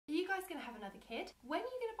another kid? When are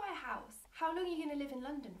you going to buy a house? How long are you going to live in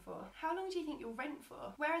London for? How long do you think you'll rent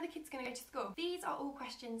for? Where are the kids going to go to school? These are all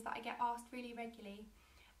questions that I get asked really regularly.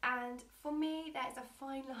 And for me, there's a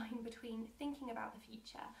fine line between thinking about the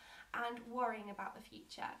future and worrying about the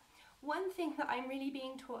future. One thing that I'm really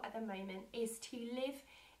being taught at the moment is to live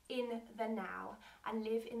in the now and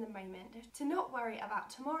live in the moment. To not worry about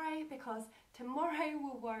tomorrow, because tomorrow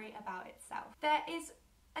will worry about itself. There is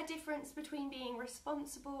a difference between being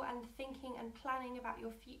responsible and thinking and planning about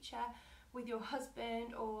your future with your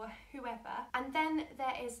husband or whoever, and then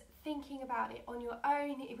there is thinking about it on your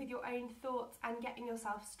own with your own thoughts and getting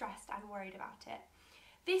yourself stressed and worried about it.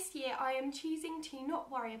 This year I am choosing to not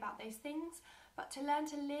worry about those things, but to learn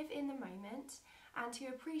to live in the moment and to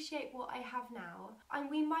appreciate what I have now. And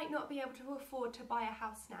we might not be able to afford to buy a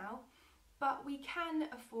house now, but we can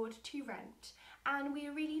afford to rent, and we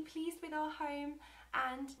are really pleased with our home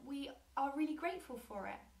and we are really grateful for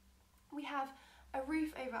it. We have a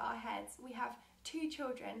roof over our heads, we have 2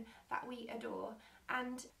 children that we adore,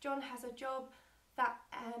 and John has a job that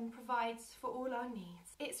provides for all our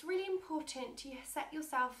needs. It's really important to set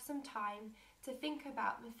yourself some time to think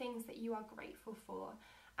about the things that you are grateful for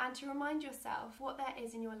and to remind yourself what there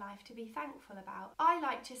is in your life to be thankful about. I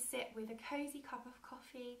like to sit with a cosy cup of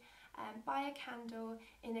coffee, by a candle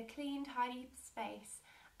in a clean, tidy space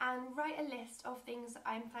and write a list of things that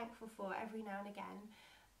I'm thankful for every now and again.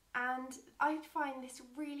 And I find this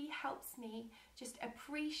really helps me just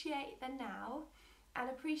appreciate the now and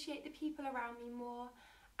appreciate the people around me more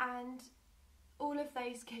and all of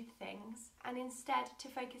those good things, and instead to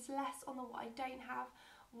focus less on what I don't have,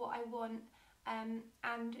 what I want,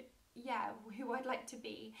 and yeah, who I'd like to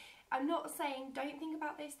be. I'm not saying don't think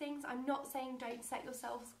about those things. I'm not saying don't set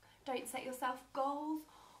yourself goals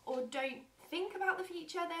or don't think about the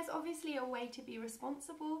future. There's obviously a way to be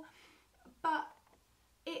responsible, but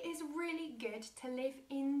it is really good to live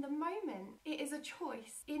in the moment. It is a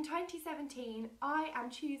choice. In 2017, I am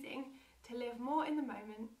choosing to live more in the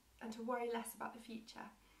moment and to worry less about the future.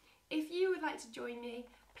 If you would like to join me,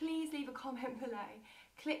 please leave a comment below,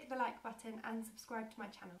 click the like button and subscribe to my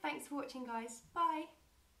channel. Thanks for watching, guys. Bye.